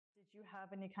you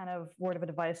have any kind of word of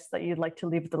advice that you'd like to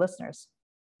leave with the listeners?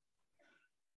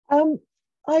 I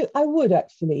would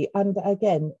actually, and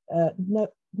again,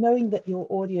 knowing that your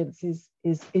audience is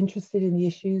interested in the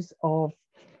issues of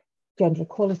gender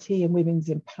equality and women's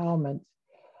empowerment,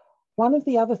 one of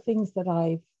the other things that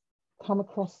I've come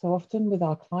across so often with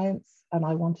our clients, and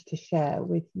I wanted to share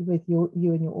with you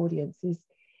and your audience,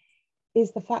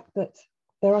 is the fact that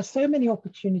there are so many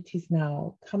opportunities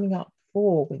now coming up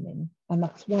for women, and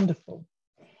that's wonderful,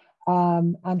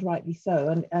 and rightly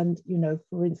so. And you know,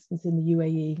 for instance, in the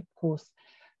UAE, of course,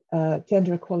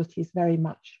 gender equality is very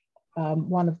much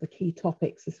one of the key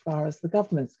topics as far as the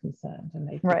government's concerned, and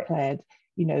they've declared,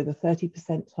 you know, the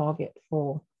 30% target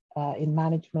for in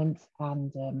management,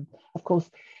 and of course,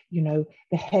 you know,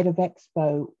 the head of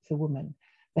Expo is a woman,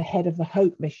 the head of the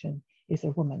Hope Mission is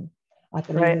a woman. I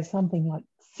believe there's something like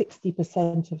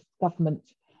 60% of government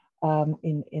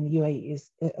in the UAE is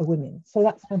a women, so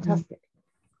that's fantastic.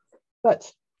 But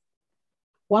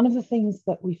one of the things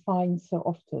that we find so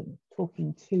often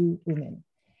talking to women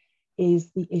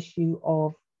is the issue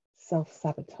of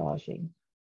self-sabotaging,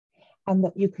 and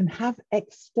that you can have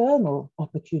external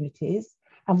opportunities,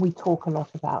 and we talk a lot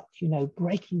about, you know,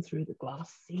 breaking through the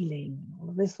glass ceiling and all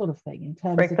of this sort of thing in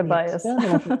terms of the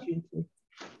external opportunity.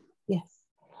 Yes,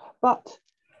 but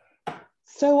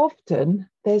so often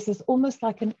there's this almost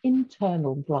like an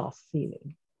internal glass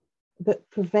ceiling that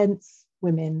prevents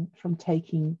women from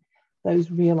taking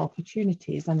those real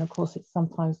opportunities. And of course, it's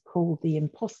sometimes called the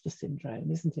imposter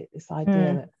syndrome, isn't it? This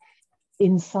idea that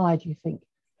inside you think,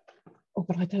 oh,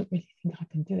 but I don't really think I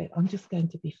can do it. I'm just going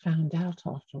to be found out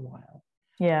after a while.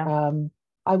 Yeah.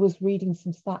 I was reading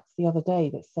some stats the other day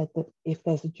that said that if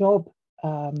there's a job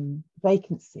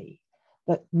vacancy,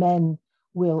 that men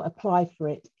will apply for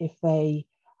it if they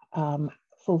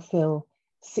fulfill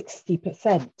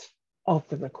 60% of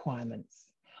the requirements,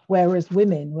 whereas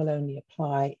women will only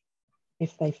apply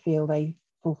if they feel they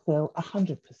fulfill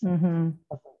 100%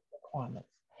 of the requirements.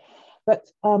 But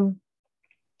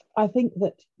I think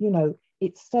that, you know,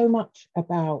 it's so much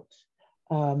about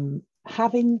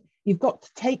you've got to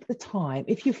take the time.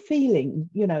 If you're feeling,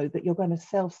 you know, that you're going to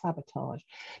self-sabotage,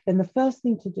 then the first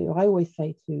thing to do, I always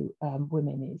say to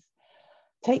women, is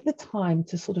take the time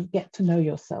to sort of get to know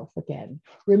yourself again.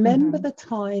 Remember the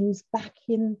times back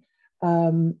in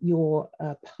your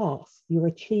past, your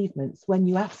achievements, when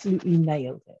you absolutely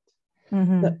nailed it.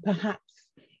 That perhaps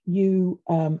you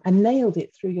and nailed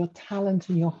it through your talent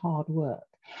and your hard work.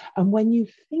 And when you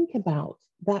think about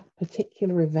that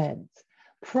particular event,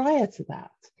 prior to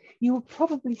that, you were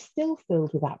probably still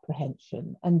filled with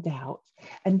apprehension and doubt.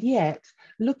 And yet,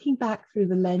 looking back through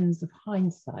the lens of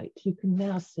hindsight, you can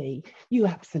now see you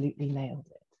absolutely nailed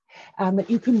it and that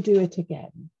you can do it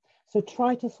again. So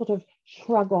try to sort of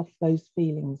shrug off those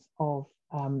feelings of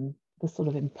the sort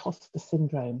of imposter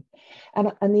syndrome.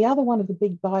 And the other one of the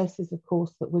big biases, of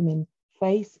course, that women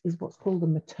face is what's called the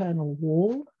maternal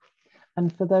wall.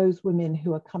 And for those women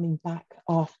who are coming back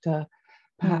after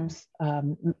perhaps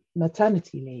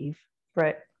maternity leave,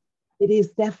 it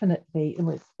is definitely, and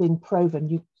it's been proven,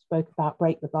 you spoke about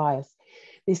break the bias,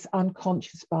 this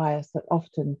unconscious bias that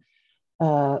often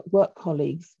work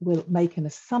colleagues will make an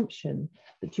assumption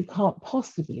that you can't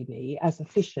possibly be as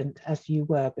efficient as you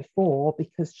were before,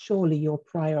 because surely your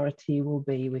priority will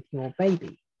be with your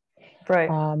baby.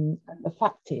 And the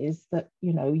fact is that,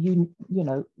 you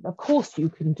know, of course you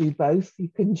can do both, you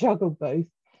can juggle both.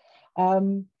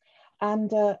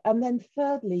 And then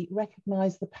thirdly,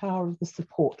 recognize the power of the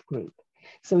support group.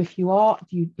 So if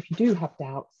you do have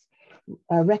doubts,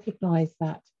 recognize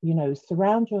that, you know,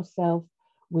 surround yourself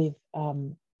with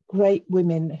great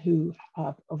women who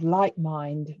are of like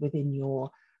mind within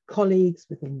your colleagues,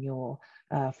 within your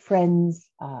friends,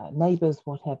 neighbors,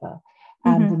 whatever.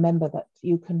 And remember that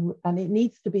you can, and it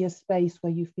needs to be a space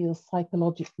where you feel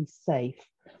psychologically safe,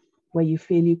 where you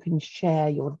feel you can share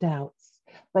your doubts,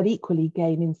 but equally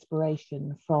gain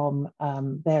inspiration from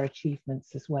their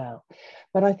achievements as well.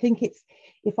 But I think it's,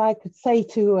 if I could say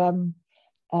to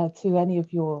any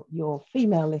of your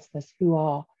female listeners who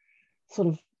are sort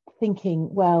of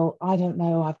thinking, well, I don't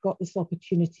know, I've got this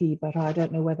opportunity, but I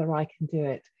don't know whether I can do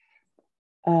it.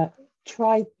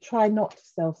 Try not to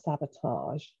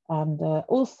self-sabotage, and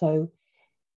also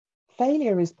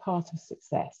failure is part of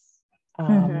success.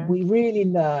 We really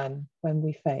learn when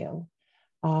we fail,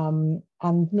 and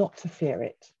not to fear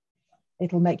it.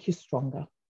 It'll make you stronger.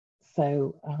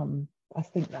 So I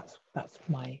think that's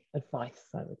my advice,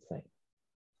 I would say.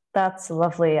 That's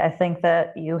lovely. I think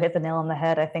that you hit the nail on the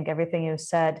head. I think everything you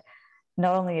said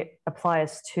not only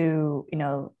applies to, you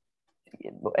know,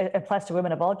 it applies to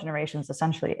women of all generations,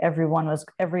 essentially. Every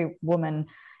woman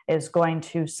is going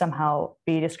to somehow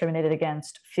be discriminated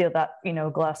against, feel that,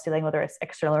 glass ceiling, whether it's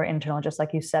external or internal, just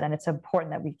like you said. And it's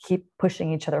important that we keep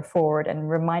pushing each other forward and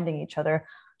reminding each other,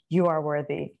 you are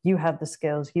worthy, you have the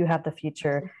skills, you have the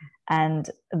future. And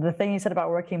the thing you said about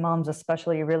working moms,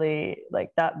 especially, really,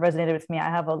 like, that resonated with me. I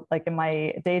have in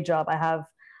my day job, I have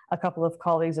a couple of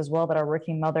colleagues as well that are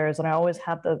working mothers, and I always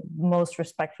have the most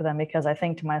respect for them, because I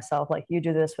think to myself, like, you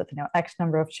do this with, X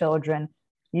number of children,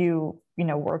 you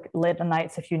work late at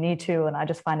nights if you need to. And I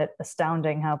just find it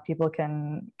astounding how people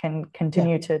can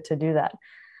continue to do that.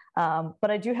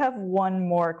 But I do have one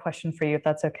more question for you, if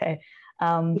that's okay.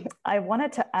 I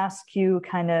wanted to ask you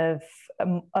kind of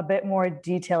a bit more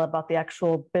detail about the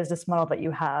actual business model that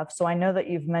you have. So I know that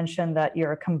you've mentioned that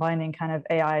you're combining kind of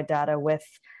AI data with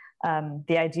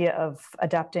the idea of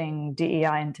adapting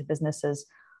DEI into businesses.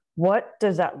 What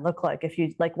does that look like?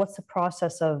 What's the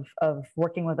process of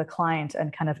working with a client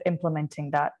and kind of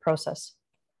implementing that process?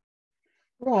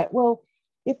 Right. Well,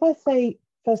 if I say,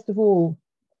 first of all,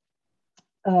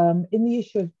 in the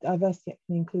issue of diversity, equity,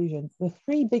 and inclusion, the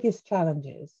three biggest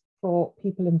challenges for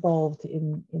people involved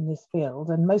in this field,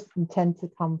 and most of them tend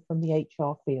to come from the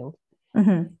HR field,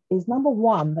 is number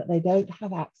one, that they don't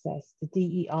have access to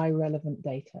DEI relevant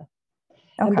data.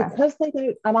 And because they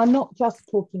don't, and I'm not just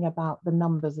talking about the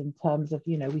numbers in terms of,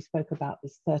 we spoke about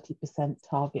this 30%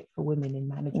 target for women in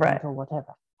management or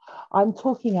whatever. I'm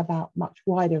talking about much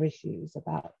wider issues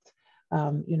about,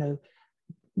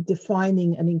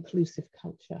 defining an inclusive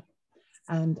culture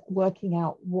and working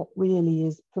out what really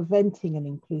is preventing an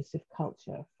inclusive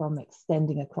culture from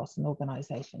extending across an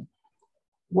organization.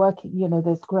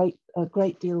 There's a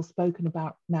great deal spoken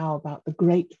about now about the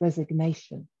Great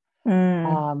Resignation,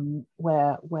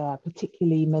 where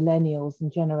particularly millennials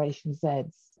and Generation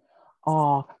Zs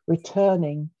are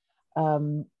returning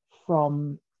from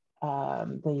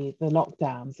the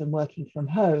lockdowns and working from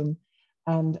home,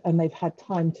 and they've had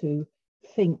time to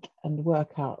think and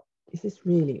work out, is this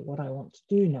really what I want to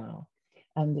do now?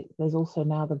 And there's also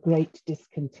now the great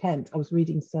discontent. I was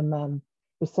reading some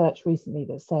research recently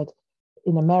that said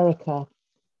in America,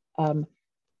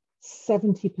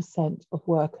 70% of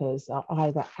workers are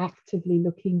either actively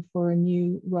looking for a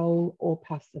new role or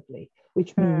passively,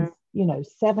 which means,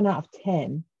 7 out of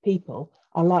 10 people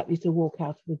are likely to walk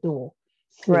out of the door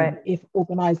soon if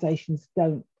organizations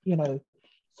don't,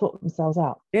 sort themselves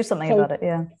out. Do something about it,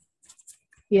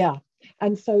 Yeah.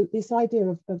 And so this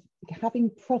idea of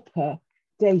having proper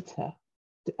data,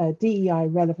 DEI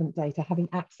relevant data, having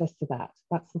access to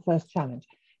that's the first challenge.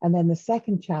 And then the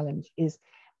second challenge is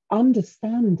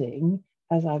understanding,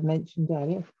 as I've mentioned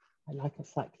earlier, I like a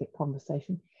cyclic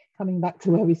conversation, coming back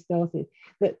to where we started,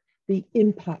 that the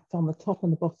impact on the top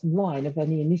and the bottom line of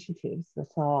any initiatives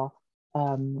that are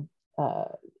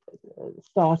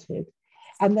started.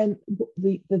 And then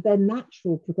the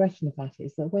natural progression of that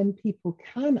is that when people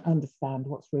can understand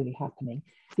what's really happening,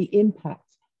 the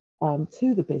impact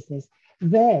to the business,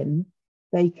 then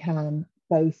they can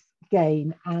both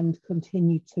gain and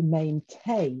continue to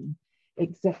maintain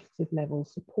executive level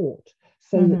support,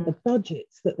 so that the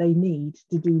budgets that they need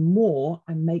to do more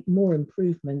and make more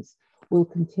improvements will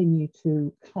continue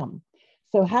to come.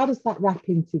 So how does that wrap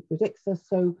into PREDIXA?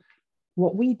 So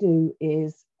what we do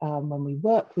is when we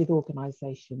work with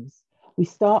organizations, we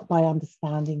start by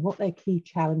understanding what their key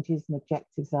challenges and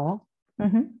objectives are.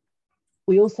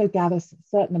 We also gather a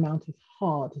certain amount of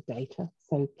hard data,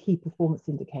 so key performance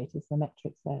indicators, the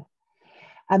metrics there.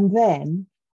 And then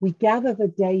we gather the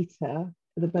data,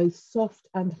 the both soft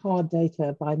and hard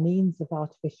data, by means of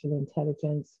artificial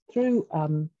intelligence through,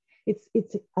 to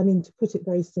put it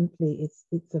very simply, it's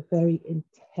a very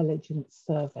intelligent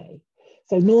survey.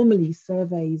 So normally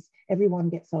surveys, everyone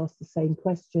gets asked the same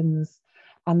questions,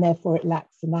 and therefore it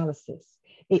lacks analysis.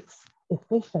 It's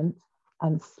efficient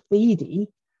and speedy,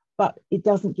 but it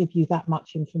doesn't give you that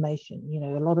much information.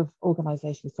 A lot of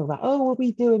organizations talk about, well,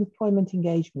 we do employment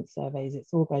engagement surveys,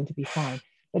 it's all going to be fine.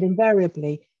 But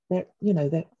invariably, they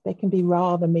can be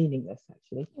rather meaningless,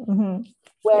 actually.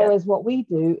 Whereas what we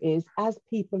do is, as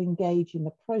people engage in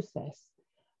the process,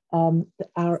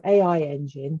 our AI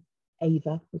engine,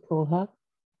 Ava, we call her,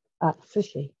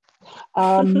 fishy.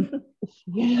 Our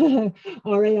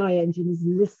AI engine is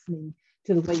listening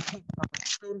to the way people are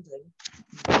responding.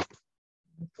 I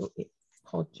thought its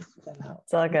pod just fell out.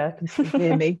 It's all good. Can you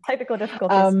hear me? Technical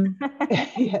difficulties.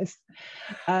 Yes.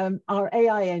 Our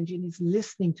AI engine is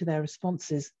listening to their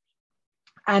responses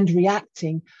and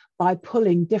reacting by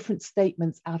pulling different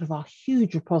statements out of our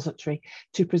huge repository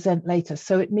to present later.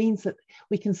 So it means that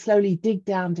we can slowly dig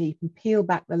down deep and peel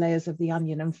back the layers of the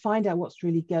onion and find out what's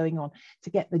really going on,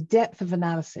 to get the depth of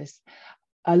analysis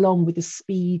along with the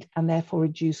speed and therefore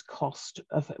reduce cost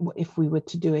of if we were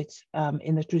to do it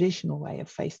in the traditional way of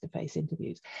face-to-face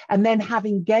interviews. And then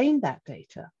having gained that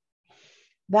data,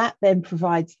 that then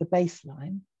provides the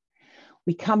baseline.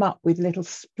 We come up with little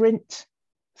sprint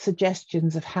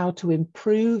suggestions of how to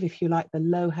improve, if you like, the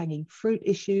low-hanging fruit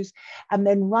issues, and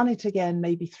then run it again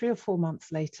maybe 3 or 4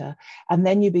 months later, and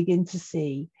then you begin to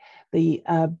see the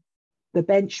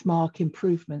benchmark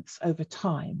improvements over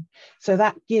time. So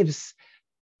that gives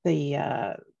the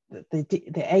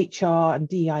HR and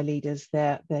DEI leaders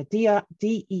their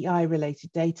DEI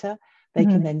related data. They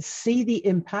can then see the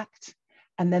impact,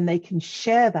 and then they can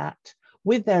share that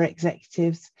with their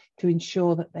executives to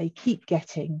ensure that they keep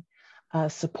getting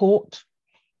support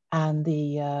and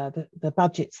the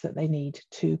budgets that they need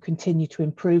to continue to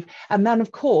improve. And then,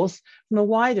 of course, from a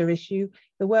wider issue,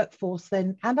 the workforce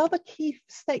then, and other key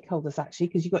stakeholders actually,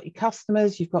 because you've got your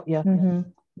customers, you've got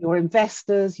your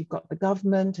investors, you've got the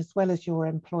government, as well as your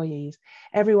employees.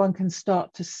 Everyone can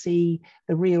start to see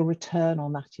the real return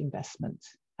on that investment.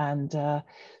 And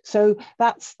so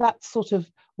that's sort of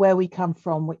where we come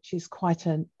from, which is quite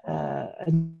a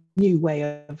new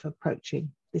way of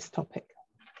approaching this topic.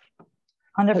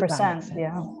 100%.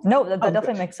 Yeah. No, that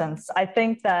definitely makes sense. I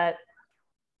think that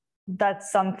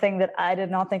that's something that I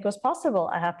did not think was possible,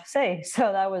 I have to say.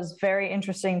 So that was very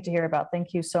interesting to hear about.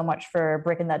 Thank you so much for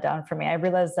breaking that down for me. I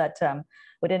realized that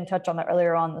we didn't touch on that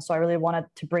earlier on, so I really wanted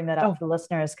to bring that up for the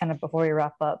listeners kind of before we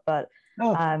wrap up. But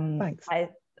thanks.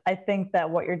 I think that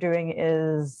what you're doing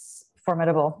is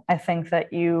formidable. I think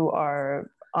that you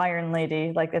are Iron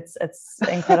Lady. Like it's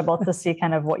incredible to see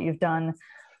kind of what you've done,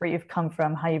 where you've come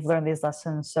from, how you've learned these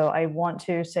lessons. So I want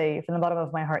to say from the bottom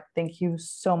of my heart, thank you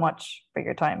so much for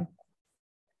your time.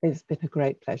 It's been a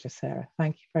great pleasure, Sarah.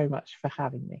 Thank you very much for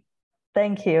having me.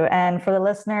 Thank you. And for the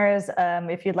listeners,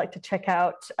 if you'd like to check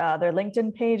out their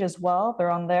LinkedIn page as well,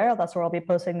 they're on there. That's where I'll be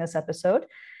posting this episode.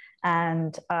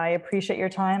 And I appreciate your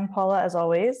time, Paula, as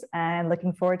always, and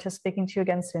looking forward to speaking to you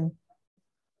again soon.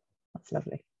 That's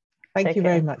lovely. Thank you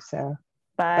very much, Sarah.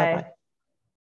 Bye. Bye-bye.